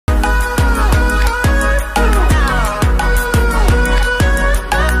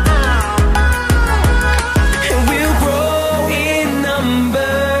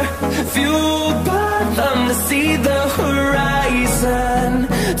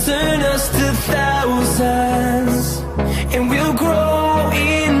turn us to thousands, and we'll grow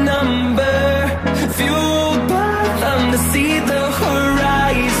in number, fueled by them to see the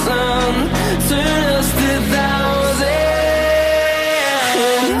horizon, turn us to thousands,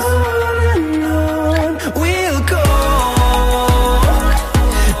 and on we'll go,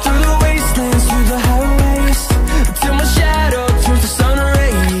 through the wastelands, through the highways, till my shadow turns to sun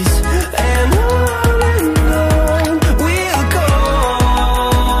rays, and on we'll go,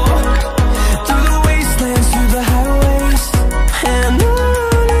 through the wastelands, through the highways, and on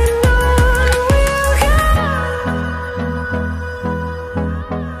we'll go.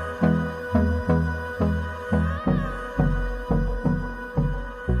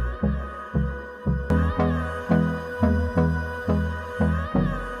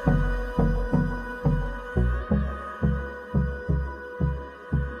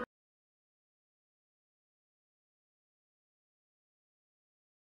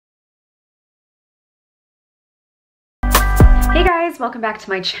 Hey guys, welcome back to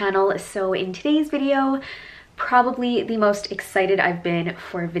my channel. So in today's video, probably the most excited I've been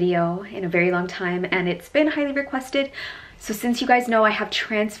for a video in a very long time, and it's been highly requested. So since you guys know, I have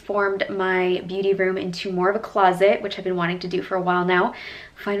transformed my beauty room into more of a closet, which I've been wanting to do for a while now.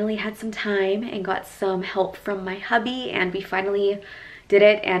 Finally had some time and got some help from my hubby, and we finally did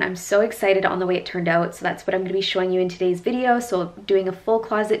it, and I'm so excited on the way it turned out. So that's what I'm going to be showing you in today's video. So doing a full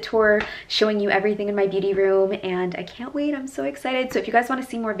closet tour, showing you everything in my beauty room, and I can't wait. I'm so excited. So if you guys want to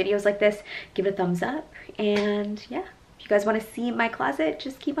see more videos like this, give it a thumbs up, and yeah, if you guys want to see my closet,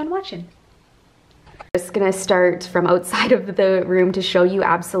 just keep on watching. Just gonna start from outside of the room to show you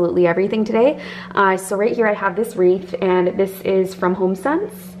absolutely everything today. So right here I have this wreath, and this is from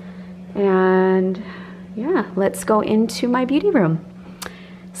HomeSense, and yeah, let's go into my beauty room.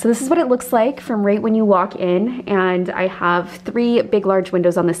 So this is what it looks like from right when you walk in, and I have 3 big large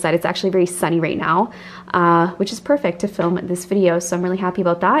windows on this side. It's actually very sunny right now, which is perfect to film this video, so I'm really happy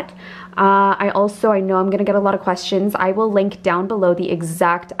about that. I know I'm gonna get a lot of questions. I will link down below the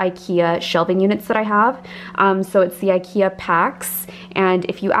exact IKEA shelving units that I have. So it's the IKEA packs, and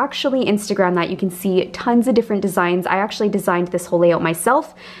if you actually Instagram that, you can see tons of different designs. I actually designed this whole layout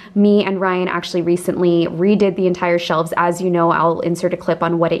myself. Me and Ryan actually recently redid the entire shelves. As you know, I'll insert a clip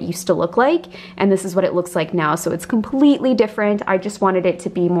on what it used to look like, and this is what it looks like now. So it's completely different. I just wanted it to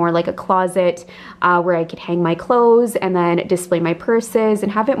be more like a closet where I could hang my clothes and then display my purses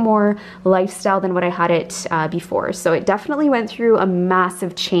and have it more lifestyle than what I had it before. So it definitely went through a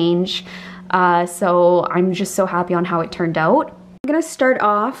massive change. So I'm just so happy on how it turned out. I'm gonna start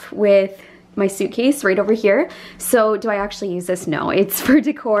off with my suitcase right over here. So do I actually use this? No, it's for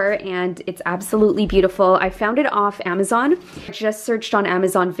decor, and it's absolutely beautiful. I found it off Amazon. I just searched on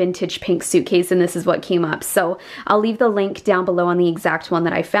Amazon vintage pink suitcase, and this is what came up. So I'll leave the link down below on the exact one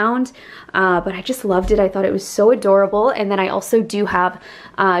that I found, but I just loved it. I thought it was so adorable. And then I also do have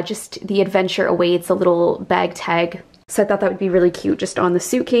just the Adventure Awaits, a little bag tag. So I thought that would be really cute just on the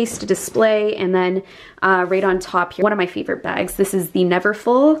suitcase to display. And then right on top here, one of my favorite bags. This is the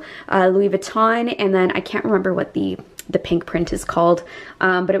Neverfull Louis Vuitton, and then I can't remember what the pink print is called,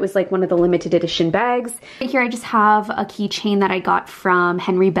 but it was like one of the limited edition bags. Here I just have a keychain that I got from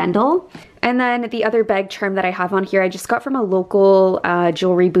Henry Bendel. And then the other bag charm that I have on here, I just got from a local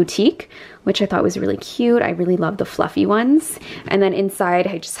jewelry boutique, which I thought was really cute. I really love the fluffy ones. And then inside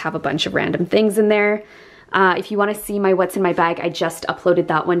I just have a bunch of random things in there. If you want to see my what's in my bag, I just uploaded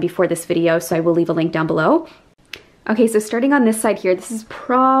that one before this video, so I will leave a link down below. Okay, so starting on this side here, this is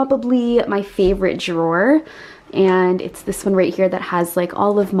probably my favorite drawer, and it's this one right here that has like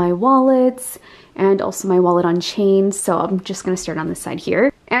all of my wallets and also my wallet on chain. So I'm just gonna start on this side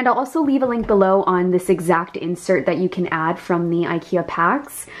here. And I'll also leave a link below on this exact insert that you can add from the IKEA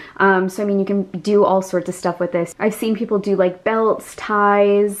packs. So I mean, you can do all sorts of stuff with this. I've seen people do like belts,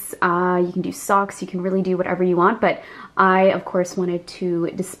 ties, you can do socks, you can really do whatever you want, but I, of course, wanted to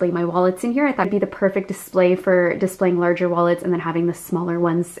display my wallets in here. I thought it'd be the perfect display for displaying larger wallets and then having the smaller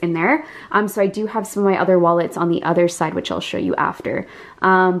ones in there. So I do have some of my other wallets on the other side, which I'll show you after.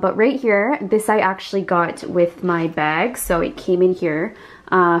 But right here, this I actually got with my bag. So it came in here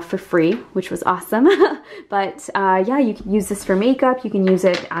for free, which was awesome. But yeah, you can use this for makeup. You can use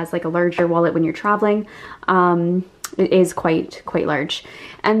it as like a larger wallet when you're traveling. It is quite large.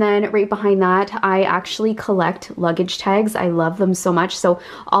 And then right behind that, I actually collect luggage tags. I love them so much. So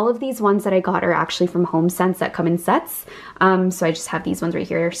all of these ones that I got are actually from HomeSense that come in sets. So I just have these ones right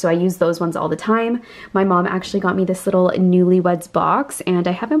here. So I use those ones all the time. My mom actually got me this little newlyweds box, and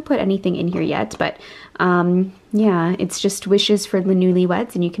I haven't put anything in here yet, but yeah, it's just wishes for the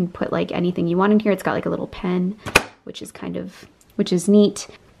newlyweds, and you can put like anything you want in here. It's got like a little pen, which is neat.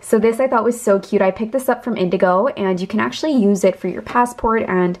 So this I thought was so cute. I picked this up from Indigo, and you can actually use it for your passport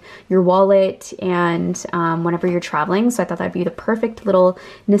and your wallet and whenever you're traveling. So I thought that'd be the perfect little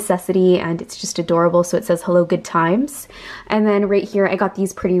necessity, and it's just adorable. So it says hello good times. And then right here I got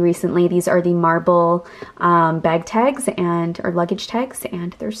these pretty recently. These are the marble bag tags or luggage tags,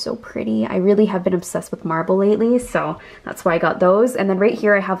 and they're so pretty. I really have been obsessed with marble lately, so that's why I got those. And then right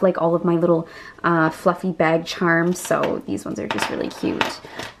here I have like all of my little fluffy bag charms. So these ones are just really cute.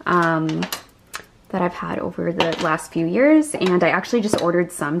 That I've had over the last few years, and I actually just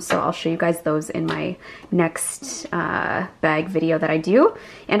ordered some, so I'll show you guys those in my next bag video that I do.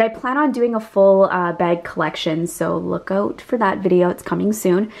 And I plan on doing a full bag collection, so look out for that video. It's coming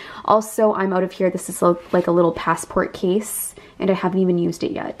soon. Also, I'm out of here. This is like a little passport case, and I haven't even used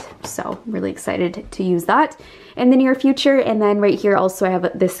it yet, so I'm really excited to use that in the near future. And then right here also I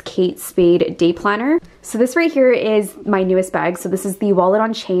have this Kate Spade day planner. So this right here is my newest bag. So this is the wallet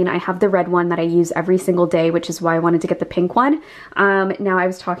on chain. I have the red one that I use every single day, which is why I wanted to get the pink one. Now I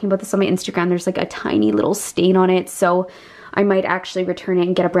was talking about this on my Instagram. There's like a tiny little stain on it, so I might actually return it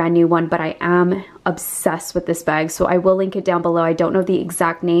and get a brand new one, but I am obsessed with this bag, so I will link it down below. I don't know the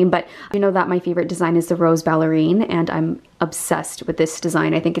exact name, but you know that my favorite design is the Rose Ballerine, and I'm obsessed with this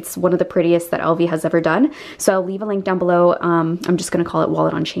design. I think it's one of the prettiest that LV has ever done, so I'll leave a link down below. I'm just gonna call it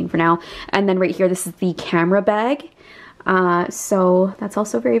wallet on chain for now. And then right here, this is the camera bag. So that's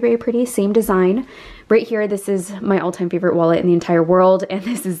also very, very pretty, same design. Right here, this is my all-time favorite wallet in the entire world, and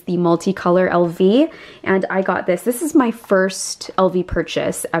this is the multicolor LV, and I got this. This is my first LV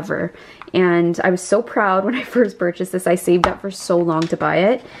purchase ever, and I was so proud when I first purchased this. I saved up for so long to buy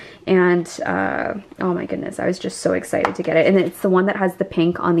it, and oh my goodness, I was just so excited to get it. And it's the one that has the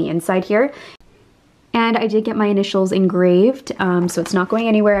pink on the inside here. And I did get my initials engraved, so it's not going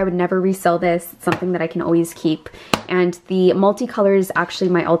anywhere. I would never resell this. It's something that I can always keep. And the multicolor is actually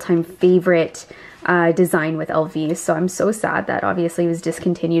my all-time favorite design with LV, so I'm so sad that obviously it was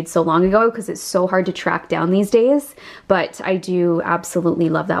discontinued so long ago, because it's so hard to track down these days. But I do absolutely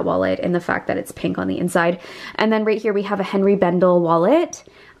love that wallet and the fact that it's pink on the inside. And then right here we have a Henry Bendel wallet.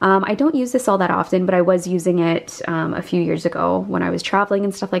 I don't use this all that often, but I was using it a few years ago when I was traveling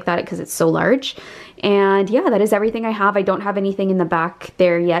and stuff like that, because it's so large. And yeah, that is everything I have. I don't have anything in the back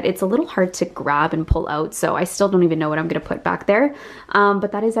there yet. It's a little hard to grab and pull out, so I still don't even know what I'm gonna put back there.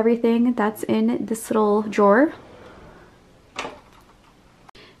 But that is everything that's in this little drawer.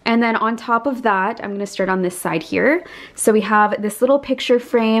 And then on top of that, I'm gonna start on this side here. So we have this little picture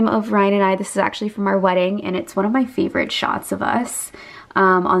frame of Ryan and I. This is actually from our wedding, and it's one of my favorite shots of us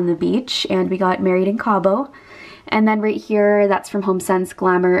on the beach, and we got married in Cabo. And then right here, that's from HomeSense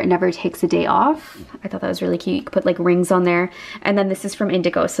Glamour Never Takes a Day Off. I thought that was really cute. You could put like rings on there. And then this is from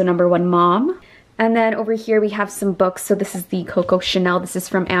Indigo, so #1 Mom. And then over here we have some books. So this is the Coco Chanel. This is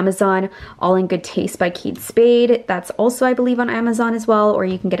from Amazon, All in Good Taste by Kate Spade. That's also, I believe, on Amazon as well, or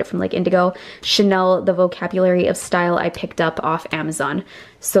you can get it from like Indigo. Chanel, The Vocabulary of Style, I picked up off Amazon.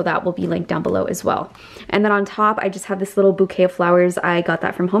 So that will be linked down below as well. And then on top, I just have this little bouquet of flowers. I got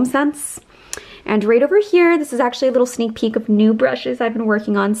that from HomeSense. And right over here, this is actually a little sneak peek of new brushes I've been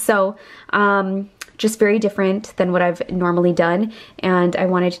working on. So just very different than what I've normally done, and I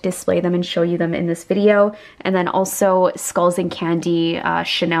wanted to display them and show you them in this video. And then also Skulls and Candy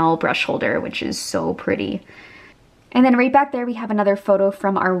Chanel brush holder, which is so pretty. And then right back there we have another photo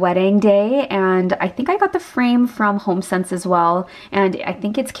from our wedding day, and I think I got the frame from HomeSense as well, and I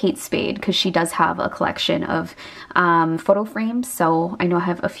think it's Kate Spade because she does have a collection of photo frames, so I know I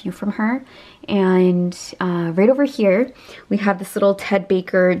have a few from her. And right over here we have this little Ted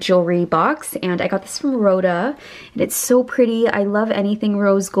Baker jewelry box, and I got this from Rhoda, and it's so pretty. I love anything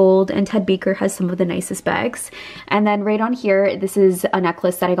rose gold, and Ted Baker has some of the nicest bags. And then right on here, this is a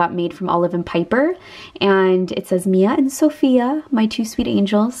necklace that I got made from Olive and Piper, and it says Mia and Sophia, my two sweet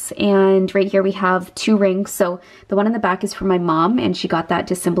angels. And right here we have 2 rings. So the one in the back is from my mom, and she got that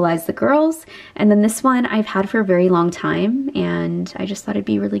to symbolize the girls. And then this one I've had for a very long time, and I just thought it'd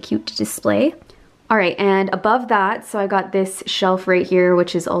be really cute to display. All right, and above that, so I got this shelf right here,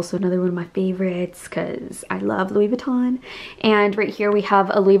 which is also another one of my favorites because I love Louis Vuitton. And right here we have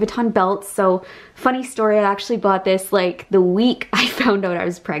a Louis Vuitton belt. So funny story, I actually bought this like the week I found out I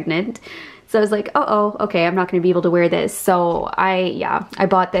was pregnant. So I was like, uh-oh, okay, I'm not gonna be able to wear this. So I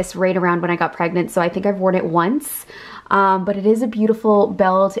bought this right around when I got pregnant. So I think I've worn it once. but it is a beautiful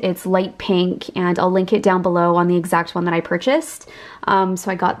belt. It's light pink, and I'll link it down below on the exact one that I purchased. So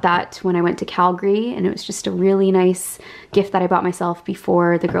I got that when I went to Calgary, and it was just a really nice gift that I bought myself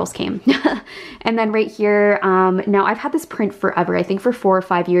before the girls came. And then right here, now I've had this print forever, I think for 4 or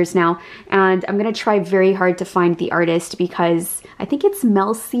 5 years now, and I'm gonna try very hard to find the artist because I think it's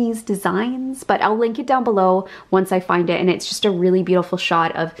Mel C's Designs, but I'll link it down below once I find it. And it's just a really beautiful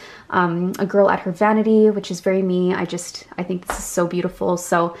shot of a girl at her vanity, which is very me. I think this is so beautiful.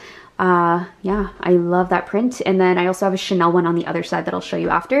 So yeah, I love that print. And then I also have a Chanel one on the other side that I'll show you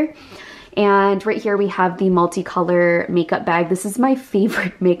after. And right here we have the multicolor makeup bag. This is my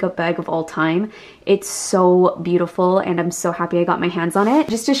favorite makeup bag of all time. It's so beautiful, and I'm so happy I got my hands on it.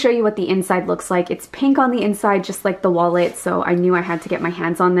 Just to show you what the inside looks like, it's pink on the inside just like the wallet, so I knew I had to get my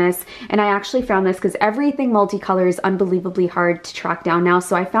hands on this. And I actually found this because everything multicolor is unbelievably hard to track down now,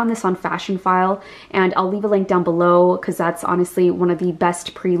 so I found this on Fashion File, and I'll leave a link down below because that's honestly one of the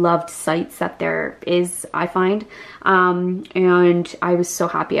best pre-loved sites that there is, I find. And I was so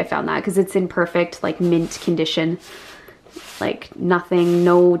happy I found that because it's in perfect like mint condition, like nothing,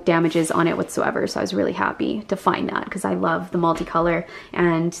 no damages on it whatsoever. So I was really happy to find that because I love the multicolor,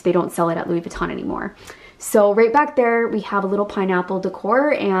 and they don't sell it at Louis Vuitton anymore. So right back there we have a little pineapple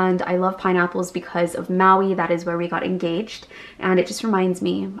decor, and I love pineapples because of Maui. That is where we got engaged, and it just reminds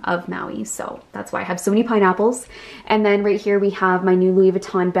me of Maui, so that's why I have so many pineapples. And then right here we have my new Louis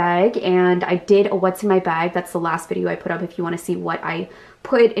Vuitton bag, and I did a what's in my bag. That's the last video I put up if you want to see what I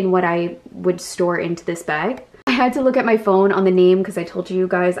put and what I would store into this bag. I had to look at my phone on the name because I told you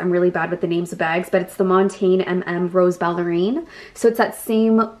guys I'm really bad with the names of bags, but it's the Montaigne MM Rose Ballerine. So it's that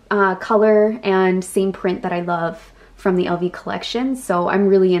same color and same print that I love from the LV collection. So I'm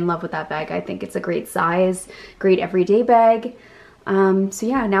really in love with that bag. I think it's a great size, great everyday bag. So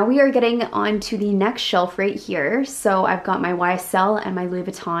yeah, now we are getting on to the next shelf right here. So I've got my YSL and my Louis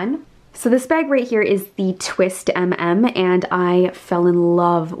Vuitton. So this bag right here is the Twist MM, and I fell in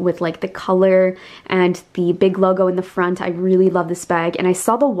love with like the color and the big logo in the front. I really love this bag, and I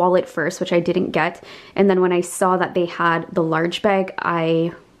saw the wallet first, which I didn't get, and then when I saw that they had the large bag,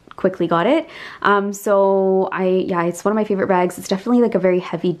 I quickly got it. Yeah, it's one of my favorite bags. It's definitely like a very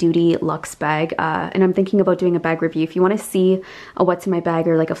heavy duty luxe bag, and I'm thinking about doing a bag review. If you want to see a what's in my bag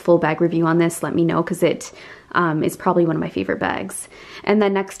or like a full bag review on this, let me know because it is probably one of my favorite bags. And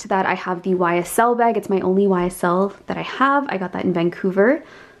then next to that I have the YSL bag. It's my only YSL that I have. I got that in Vancouver.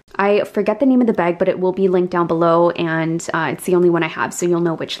 I forget the name of the bag, but it will be linked down below, and it's the only one I have, so you'll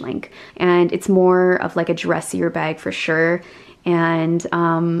know which link. And it's more of like a dressier bag for sure. And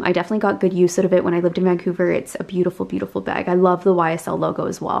I definitely got good use out of it when I lived in Vancouver. It's a beautiful, beautiful bag. I love the YSL logo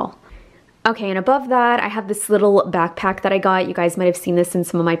as well. Okay, and above that, I have this little backpack that I got. You guys might have seen this in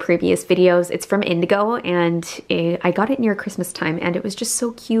some of my previous videos. It's from Indigo, and I got it near Christmas time, and it was just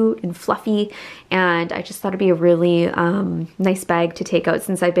so cute and fluffy, and I just thought it'd be a really nice bag to take out.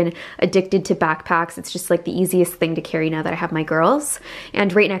 Since I've been addicted to backpacks, it's just like the easiest thing to carry now that I have my girls.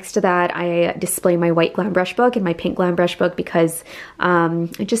 And right next to that, I display my white glam brush book and my pink glam brush book because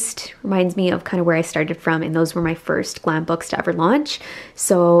it just reminds me of kind of where I started from, and those were my first glam books to ever launch.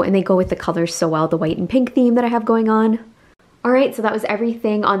 So, and they go with the colors so well, the white and pink theme that I have going on. All right, so that was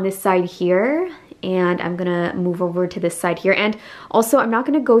everything on this side here, and I'm gonna move over to this side here. And also, I'm not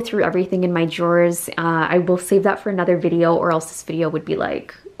gonna go through everything in my drawers. I will save that for another video, or else this video would be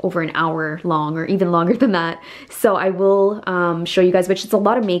like over an hour long or even longer than that. So I will show you guys, which is a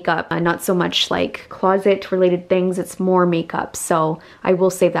lot of makeup, not so much like closet related things, it's more makeup. So I will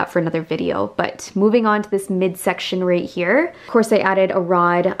save that for another video. But moving on to this midsection right here, of course I added a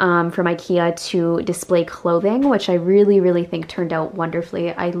rod from IKEA to display clothing, which I really, really think turned out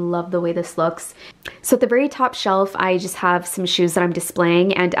wonderfully. I love the way this looks. So at the very top shelf, I just have some shoes that I'm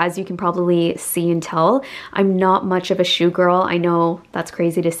displaying, and as you can probably see and tell, I'm not much of a shoe girl. I know that's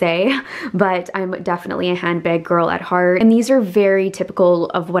crazy to say, but I'm definitely a handbag girl at heart. And these are very typical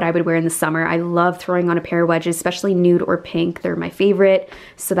of what I would wear in the summer. I love throwing on a pair of wedges, especially nude or pink. They're my favorite,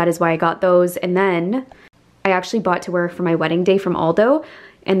 so that is why I got those. And then I actually bought to wear for my wedding day from Aldo,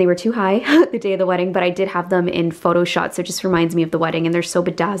 and they were too high the day of the wedding, but I did have them in photo shots, so it just reminds me of the wedding, and they're so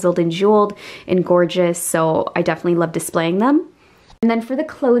bedazzled and jeweled and gorgeous, so I definitely love displaying them. And then for the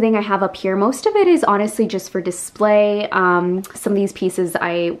clothing I have up here, most of it is honestly just for display. Some of these pieces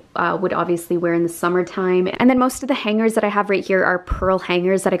I would obviously wear in the summertime. And then most of the hangers that I have right here are pearl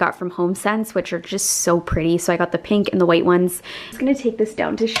hangers that I got from HomeSense, which are just so pretty. So I got the pink and the white ones. I'm just gonna take this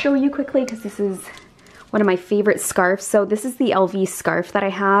down to show you quickly because this is one of my favorite scarves. So this is the LV scarf that I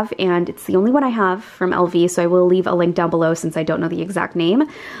have, and it's the only one I have from LV, so I will leave a link down below since I don't know the exact name.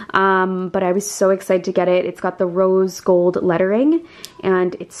 But I was so excited to get it. It's got the rose gold lettering,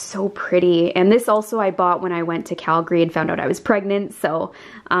 and it's so pretty. And this also I bought when I went to Calgary and found out I was pregnant, so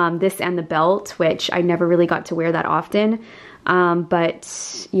this and the belt, which I never really got to wear that often.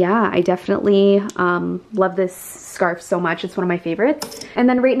 But yeah, I definitely love this scarf so much. It's one of my favorites. And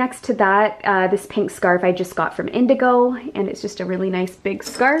then right next to that, this pink scarf I just got from Indigo, and it's just a really nice big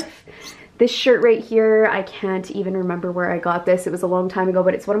scarf. This shirt right here, I can't even remember where I got this. It was a long time ago,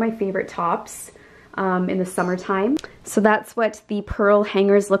 but it's one of my favorite tops in the summertime. So that's what the pearl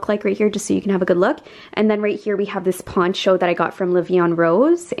hangers look like right here, just so you can have a good look. And then right here we have this poncho that I got from Livion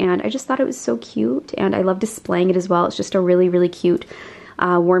Rose, and I just thought it was so cute, and I love displaying it as well. It's just a really, really cute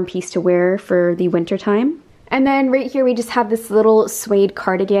warm piece to wear for the winter time. And then right here we just have this little suede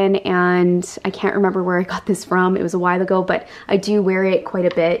cardigan, and I can't remember where I got this from. It was a while ago, but I do wear it quite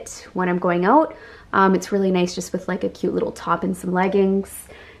a bit when I'm going out. It's really nice just with like a cute little top and some leggings.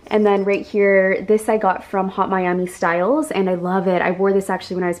 And then right here, this I got from Hot Miami Styles, and I love it. I wore this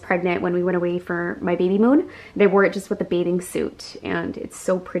actually when I was pregnant when we went away for my baby moon, and I wore it just with a bathing suit, and it's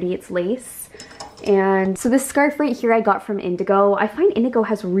so pretty. It's lace. And so this scarf right here I got from Indigo. I find Indigo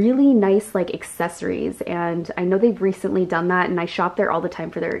has really nice like accessories, and I know they've recently done that, and I shop there all the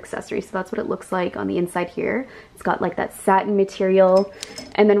time for their accessories. So that's what it looks like on the inside here. It's got like that satin material.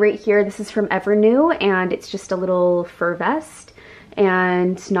 And then right here, this is from Evernew, and it's just a little fur vest.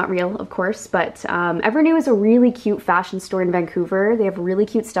 And not real, of course, but Evernew is a really cute fashion store in Vancouver. They have really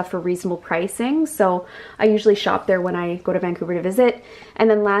cute stuff for reasonable pricing, so I usually shop there when I go to Vancouver to visit. And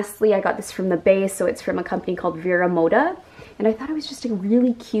then lastly, I got this from the Bay, so it's from a company called Vera Moda, and I thought it was just a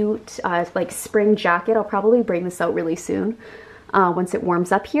really cute like spring jacket. I'll probably bring this out really soon once it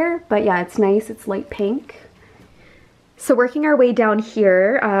warms up here, but yeah, it's nice. It's light pink. So working our way down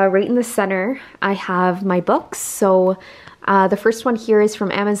here, right in the center, I have my books. So the first one here is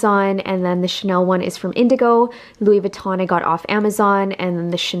from Amazon, and then the Chanel one is from Indigo. Louis Vuitton I got off Amazon, and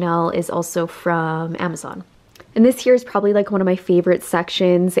then the Chanel is also from Amazon. And this here is probably like one of my favorite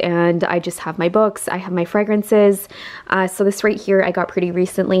sections, and I just have my books, I have my fragrances. So this right here I got pretty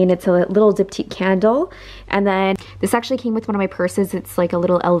recently, and it's a little diptyque candle. And then this actually came with one of my purses. It's like a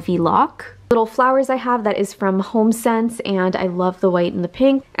little LV lock. Little flowers I have, that is from Home Sense, and I love the white and the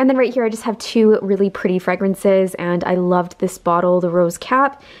pink. And then right here I just have two really pretty fragrances, and I loved this bottle, the rose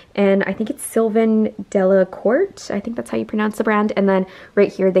cap, and I think it's Sylvain Delacourt. I think that's how you pronounce the brand. And then right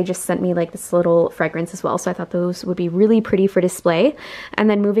here they just sent me like this little fragrance as well, so I thought those would be really pretty for display. And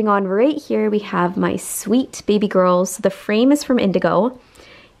then moving on, right here we have my sweet baby girls. The frame is from Indigo,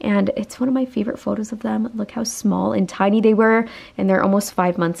 and it's one of my favorite photos of them. Look how small and tiny they were, and they're almost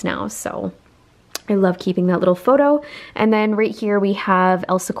 5 months now, so I love keeping that little photo. And then right here we have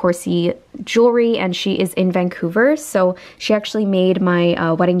Elsa Corsi jewelry, and she is in Vancouver, so she actually made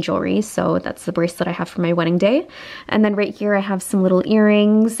my wedding jewelry, so that's the bracelet I have for my wedding day. And then right here I have some little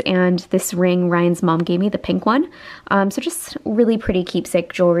earrings, and this ring Ryan's mom gave me, the pink one. So just really pretty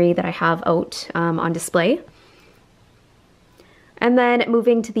keepsake jewelry that I have out on display. And then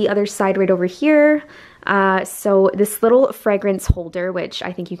moving to the other side right over here, so this little fragrance holder, which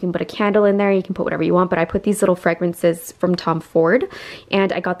I think you can put a candle in there, you can put whatever you want, but I put these little fragrances from Tom Ford,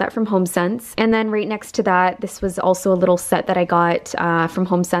 and I got that from Home Sense. And then right next to that, this was also a little set that I got from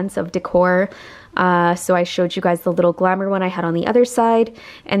Home Sense of decor. So I showed you guys the little glamour one I had on the other side.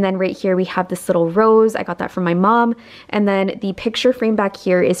 And then right here we have this little rose. I got that from my mom. And then the picture frame back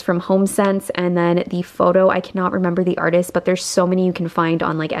here is from Home Sense. And then the photo, I cannot remember the artist, but there's so many you can find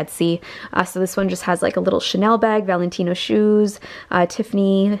on like Etsy. So this one just has like a little Chanel bag, Valentino shoes,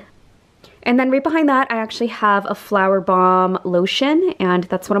 Tiffany. And then right behind that, I actually have a Flower Bomb lotion, and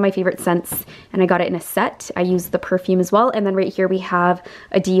that's one of my favorite scents, and I got it in a set. I use the perfume as well. And then right here we have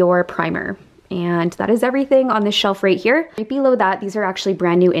a Dior primer. And that is everything on this shelf right here. Right below that, these are actually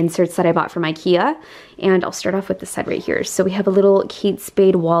brand new inserts that I bought from IKEA. And I'll start off with this side right here. So we have a little Kate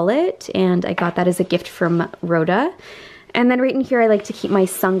Spade wallet, and I got that as a gift from Rhoda. And then right in here, I like to keep my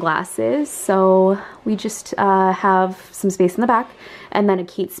sunglasses. So we just have some space in the back, and then a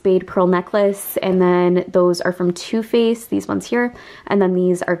Kate Spade pearl necklace. And then those are from Too Faced, these ones here. And then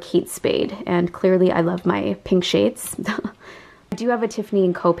these are Kate Spade. And clearly I love my pink shades. I do have a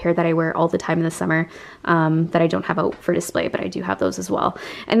Tiffany & Co. pair that I wear all the time in the summer that I don't have out for display, but I do have those as well.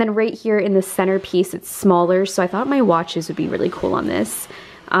 And then right here in the center piece, it's smaller, so I thought my watches would be really cool on this.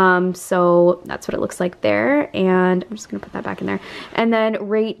 So that's what it looks like there. And I'm just gonna put that back in there. And then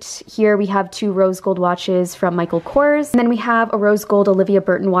right here we have 2 rose gold watches from Michael Kors. And then we have a rose gold Olivia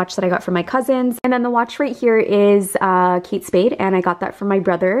Burton watch that I got from my cousins. And then the watch right here is Kate Spade, and I got that from my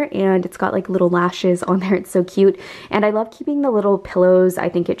brother, and it's got like little lashes on there. It's so cute. And I love keeping the little pillows. I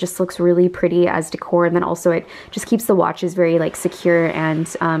think it just looks really pretty as decor, and then also it just keeps the watches very like secure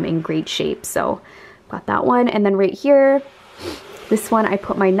and in great shape. So got that one. And then right here, this one I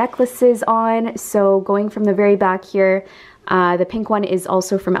put my necklaces on. So going from the very back here, the pink one is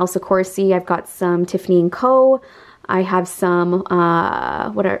also from Elsa Corsi. I've got some Tiffany & Co. I have some,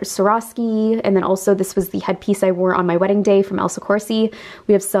 Swarovski, and then also this was the headpiece I wore on my wedding day from Elsa Corsi.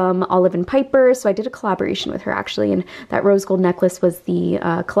 We have some Olive & Piper, so I did a collaboration with her actually, and that rose gold necklace was the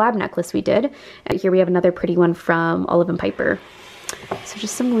collab necklace we did. And here we have another pretty one from Olive & Piper. So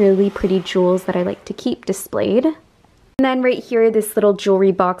just some really pretty jewels that I like to keep displayed. And then right here, this little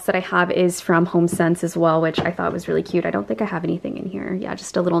jewelry box that I have is from HomeSense as well, which I thought was really cute. I don't think I have anything in here. Yeah,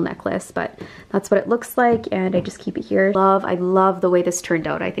 just a little necklace, but that's what it looks like, and I just keep it here. I love the way this turned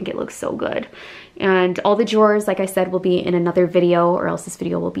out. I think it looks so good. And all the drawers, like I said, will be in another video, or else this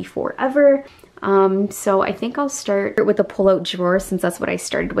video will be forever. So I think I'll start with the pull-out drawer, since that's what I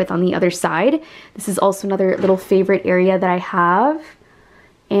started with on the other side. This is also another little favorite area that I have.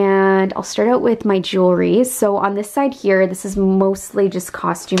 And I'll start out with my jewelry. So on this side here, this is mostly just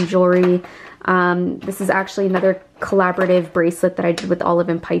costume jewelry. This is actually another collaborative bracelet that I did with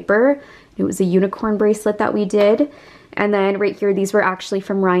Olive & Piper. It was a unicorn bracelet that we did. And then right here, these were actually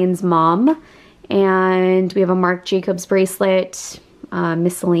from Ryan's mom. And we have a Marc Jacobs bracelet,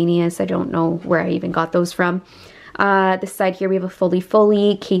 miscellaneous. I don't know where I even got those from. This side here, we have a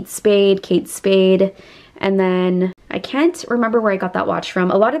Fully, Kate Spade. And then I can't remember where I got that watch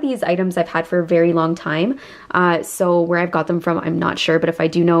from. A lot of these items I've had for a very long time. So where I've got them from, I'm not sure, but if I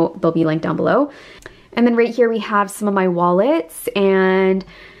do know, they'll be linked down below. And then right here we have some of my wallets, and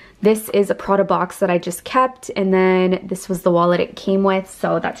this is a Prada box that I just kept, and then this was the wallet it came with.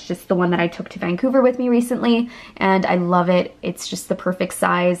 So that's just the one that I took to Vancouver with me recently, and I love it. It's just the perfect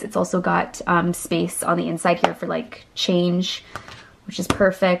size. It's also got space on the inside here for like change, which is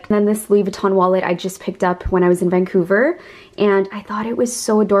perfect. And then this Louis Vuitton wallet I just picked up when I was in Vancouver, and I thought it was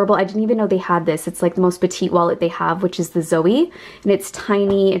so adorable. I didn't even know they had this. It's like the most petite wallet they have, which is the Zoe, and it's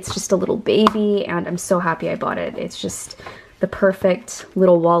tiny. It's just a little baby, and I'm so happy I bought it. It's just the perfect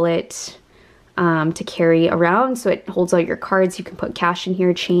little wallet to carry around. So it holds all your cards. You can put cash in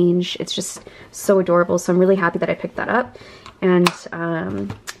here, change. It's just so adorable. So I'm really happy that I picked that up. And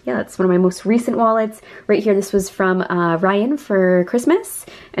yeah, that's one of my most recent wallets. Right here, this was from Ryan for Christmas,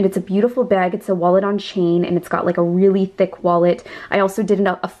 and it's a beautiful bag. It's a wallet on chain, and it's got like a really thick wallet. I also did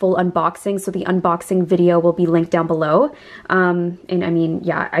a full unboxing, so the unboxing video will be linked down below. And I mean,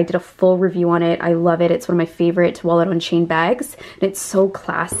 yeah, I did a full review on it. I love it. It's one of my favorite wallet on chain bags, and it's so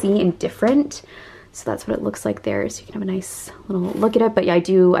classy and different. So that's what it looks like there. So you can have a nice little look at it. But yeah,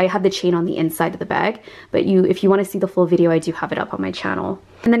 I have the chain on the inside of the bag. But if you want to see the full video, I do have it up on my channel.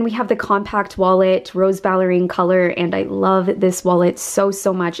 And then we have the compact wallet, rose ballerine color, and I love this wallet so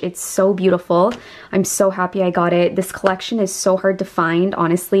much. It's so beautiful. I'm so happy I got it. This collection is so hard to find,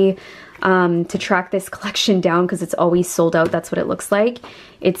 honestly, to track this collection down, because it's always sold out. That's what it looks like.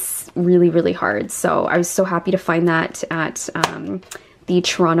 It's really hard. So I was so happy to find that at the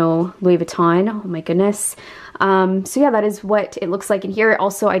Toronto Louis Vuitton. Oh my goodness. So yeah, that is what it looks like in here.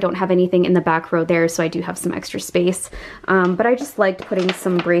 Also, I don't have anything in the back row there, so I do have some extra space. But I just liked putting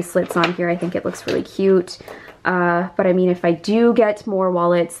some bracelets on here. I think it looks really cute. But I mean, if I do get more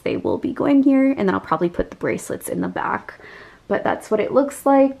wallets, they will be going here, and then I'll probably put the bracelets in the back. But that's what it looks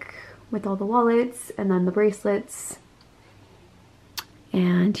like with all the wallets and then the bracelets.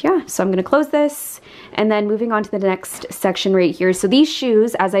 And yeah, so I'm gonna close this, and then moving on to the next section right here. So these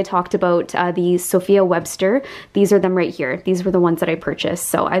shoes, as I talked about, the Sophia Webster, these are them right here. These were the ones that I purchased.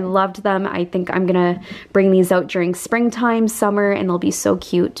 So I loved them. I think I'm gonna bring these out during springtime, summer, and they'll be so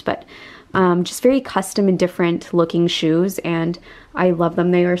cute. But just very custom and different looking shoes, and I love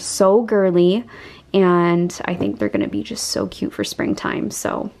them. They are so girly, and I think they're gonna be just so cute for springtime.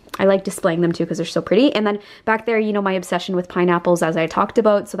 So I like displaying them too because they're so pretty. And then back there, you know, my obsession with pineapples, as I talked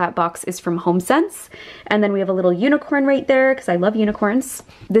about. So that box is from HomeSense. And then we have a little unicorn right there because I love unicorns.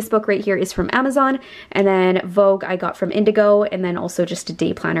 This book right here is from Amazon. And then Vogue I got from Indigo, and then also just a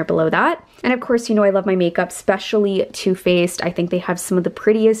day planner below that. And of course, you know, I love my makeup, especially Too Faced. I think they have some of the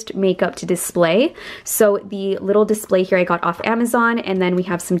prettiest makeup to display. So the little display here I got off Amazon, and then we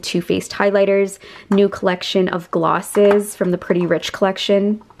have some Too Faced highlighters, new collection of glosses from the Pretty Rich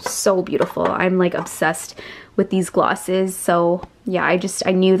collection. so beautiful. I'm like obsessed with these glosses. So yeah,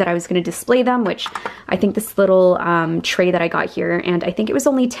 I knew that I was going to display them, which I think this little tray that I got here, and I think it was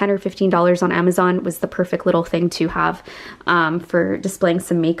only $10 or $15 on Amazon, was the perfect little thing to have for displaying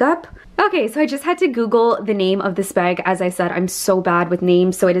some makeup. Okay, so I just had to Google the name of this bag. As I said, I'm so bad with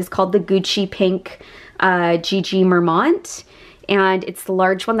names. So it is called the Gucci Pink GG Marmont. And it's the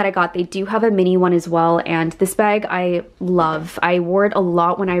large one that I got. They do have a mini one as well, and this bag I love. I wore it a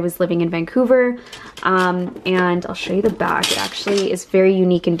lot when I was living in Vancouver, and I'll show you the back. It actually is very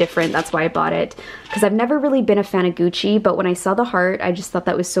unique and different. That's why I bought it, because I've never really been a fan of Gucci, but when I saw the heart, I just thought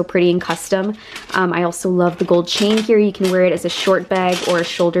that was so pretty and custom. I also love the gold chain here. You can wear it as a short bag or a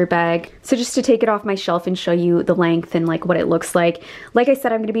shoulder bag. So just to take it off my shelf and show you the length and like what it looks like. Like I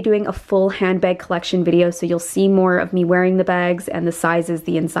said, I'm going to be doing a full handbag collection video, so you'll see more of me wearing the bags and the sizes,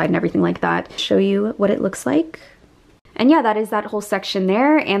 the inside, and everything like that. Show you what it looks like. And yeah, that is that whole section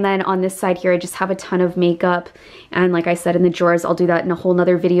there. And then on this side here, I just have a ton of makeup. And like I said, in the drawers, I'll do that in a whole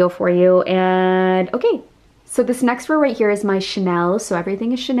nother video for you. And okay. So this next row right here is my Chanel. So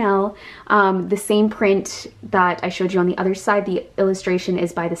everything is Chanel. The same print that I showed you on the other side, the illustration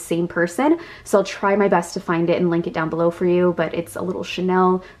is by the same person. So I'll try my best to find it and link it down below for you, but it's a little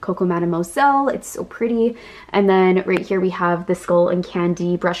Chanel Coco Mademoiselle. It's so pretty. And then right here we have the Skull and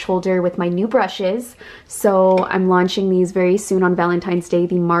Candy brush holder with my new brushes. So I'm launching these very soon on Valentine's Day,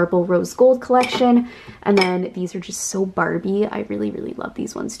 the Marble Rose Gold collection. And then these are just so Barbie. I really, really love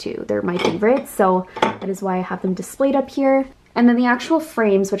these ones too. They're my favorites. So that is why I have them displayed up here. And then the actual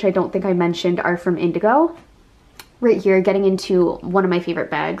frames, which I don't think I mentioned, are from Indigo. Right here, getting into one of my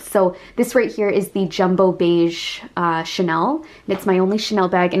favorite bags. So this right here is the Jumbo Beige Chanel. And it's my only Chanel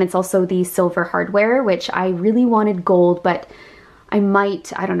bag, and it's also the silver hardware, which I really wanted gold, but I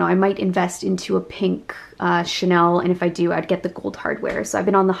don't know, I might invest into a pink Chanel, and if I do, I'd get the gold hardware. So I've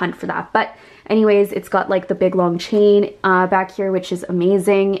been on the hunt for that. But anyways, it's got like the big long chain back here, which is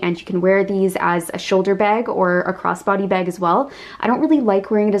amazing, and you can wear these as a shoulder bag or a crossbody bag as well. I don't really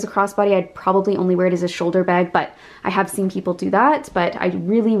like wearing it as a crossbody. I'd probably only wear it as a shoulder bag, but I have seen people do that. But I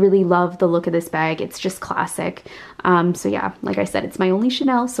really, really love the look of this bag. It's just classic. So yeah, like I said, it's my only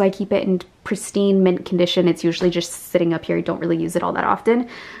Chanel, so I keep it in pristine mint condition. It's usually just sitting up here. I don't really use it all that often.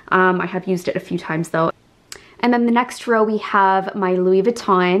 I have used it a few times though. And then the next row we have my Louis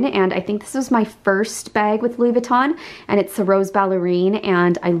Vuitton, and I think this was my first bag with Louis Vuitton, and it's the Rose Ballerine,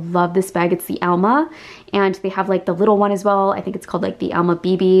 and I love this bag. It's the Alma, and they have like the little one as well. I think it's called like the Alma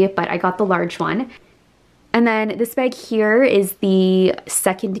BB, but I got the large one. And then this bag here is the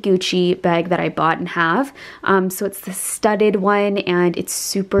second Gucci bag that I bought and have. So it's the studded one, and it's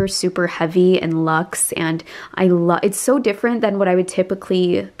super, super heavy and luxe, and it's so different than what I would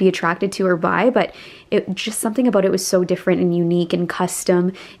typically be attracted to or buy, but just something about it was so different and unique and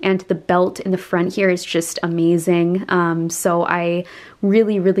custom, and the belt in the front here is just amazing. So I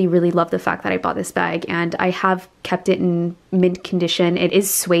really, really, really love the fact that I bought this bag, and I have kept it in mint condition. It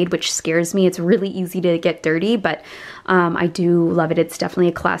is suede, which scares me. It's really easy to get dirty, but I do love it. It's definitely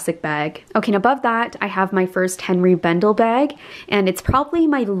a classic bag. Okay, and above that, I have my first Henry Bendel bag, and it's probably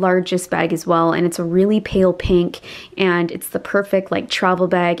my largest bag as well, and it's a really pale pink, and it's the perfect like travel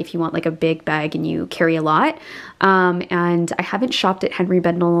bag if you want like a big bag and you carry a lot. And I haven't shopped at Henry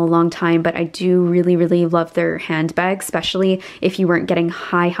Bendel in a long time, but I do really, really love their handbags, especially if you weren't getting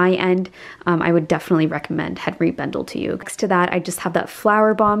high end. I would definitely recommend Henry Bendel to you. Next to that, I just have that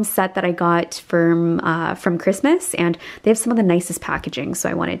flower bomb set that I got from Christmas, and they have some of the nicest packaging, so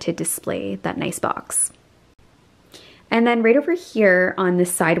I wanted to display that nice box. And then right over here on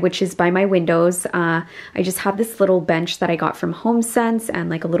this side, which is by my windows, I just have this little bench that I got from HomeSense and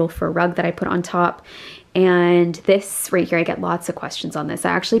like a little fur rug that I put on top. And this right here, I get lots of questions on this.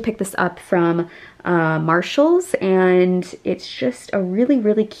 I actually picked this up from Marshall's, and it's just a really,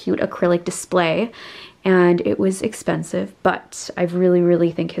 really cute acrylic display. And it was expensive, but I really,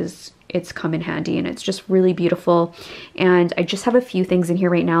 really think it's come in handy, and it's just really beautiful. And I just have a few things in here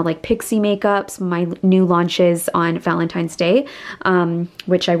right now, like Pixie makeup, some of my new launches on Valentine's Day,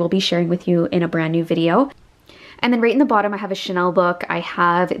 which I will be sharing with you in a brand new video. And then right in the bottom, I have a Chanel book. I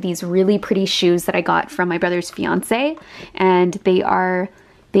have these really pretty shoes that I got from my brother's fiance, and they are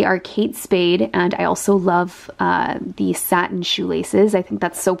Kate Spade, and I also love the satin shoelaces. I think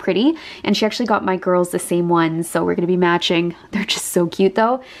that's so pretty. And she actually got my girls the same ones, so we're gonna be matching. They're just so cute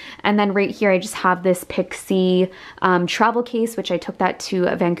though. And then right here, I just have this Pixie travel case, which I took that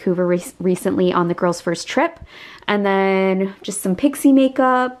to Vancouver recently on the girls' first trip. And then just some Pixie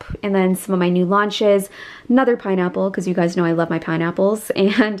makeup, and then some of my new launches, another pineapple, because you guys know I love my pineapples.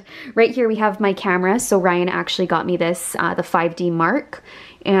 And right here we have my camera. So Ryan actually got me this, the 5D Mark.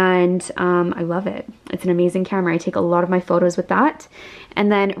 and I love it. It's an amazing camera. I take a lot of my photos with that.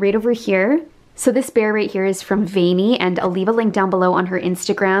 And then right over here, so this bear right here is from Veiny, and I'll leave a link down below on her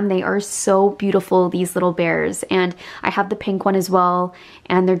Instagram. They are so beautiful, these little bears, and I have the pink one as well,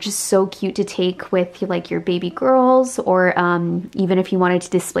 and they're just so cute to take with like your baby girls, or even if you wanted to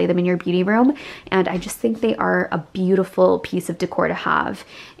display them in your beauty room. And I just think they are a beautiful piece of decor to have,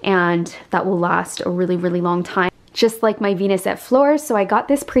 and that will last a really, really long time. Just like my Venus et Fleur. So I got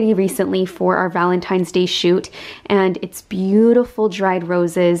this pretty recently for our Valentine's Day shoot, and it's beautiful dried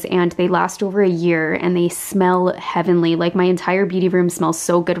roses, and they last over a year, and they smell heavenly. Like my entire beauty room smells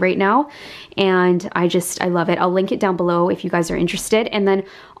so good right now, and I love it. I'll link it down below if you guys are interested. And then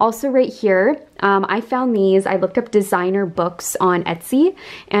also right here, I found these. I looked up designer books on Etsy,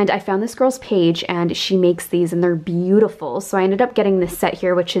 and I found this girl's page, and she makes these, and they're beautiful. So I ended up getting this set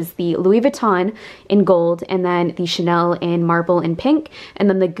here, which is the Louis Vuitton in gold, and then the Chanel in marble and pink, and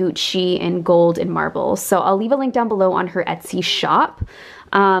then the Gucci in gold and marble. So I'll leave a link down below on her Etsy shop.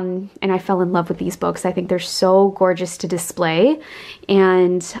 And I fell in love with these books. I think they're so gorgeous to display,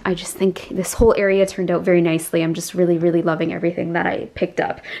 and I just think this whole area turned out very nicely. I'm just really, really loving everything that I picked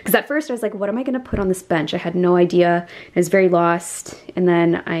up. Because at first I was like, what am I gonna put on this bench? I had no idea. I was very lost, and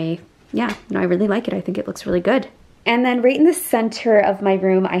then I really like it. I think it looks really good. And then right in the center of my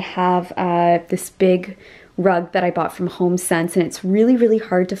room, I have this big rug that I bought from HomeSense, and it's really, really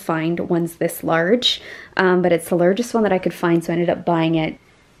hard to find ones this large, but it's the largest one that I could find, so I ended up buying it.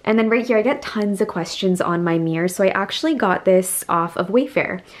 And then right here, I get tons of questions on my mirror, so I actually got this off of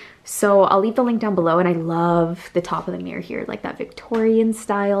Wayfair. So I'll leave the link down below, and I love the top of the mirror here, like that Victorian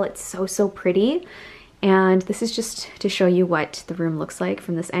style. It's so, so pretty. And this is just to show you what the room looks like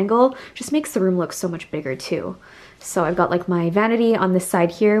from this angle. Just makes the room look so much bigger too. So I've got like my vanity on this side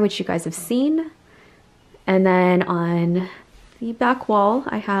here, which you guys have seen. And then on the back wall,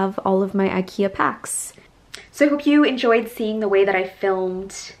 I have all of my IKEA packs. So I hope you enjoyed seeing the way that I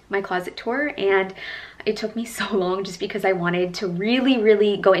filmed my closet tour, and it took me so long just because I wanted to really,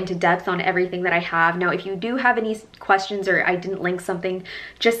 really go into depth on everything that I have. Now, if you do have any questions or I didn't link something,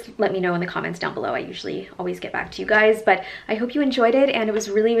 just let me know in the comments down below. I usually always get back to you guys, but I hope you enjoyed it, and it was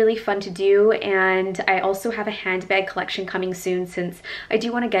really, really fun to do. And I also have a handbag collection coming soon, since I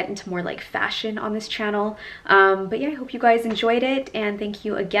do want to get into more like fashion on this channel. But yeah, I hope you guys enjoyed it, and thank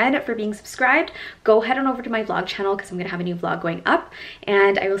you again for being subscribed. Go head on over to my vlog channel because I'm going to have a new vlog going up,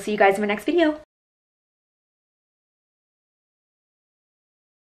 and I will see you guys in my next video.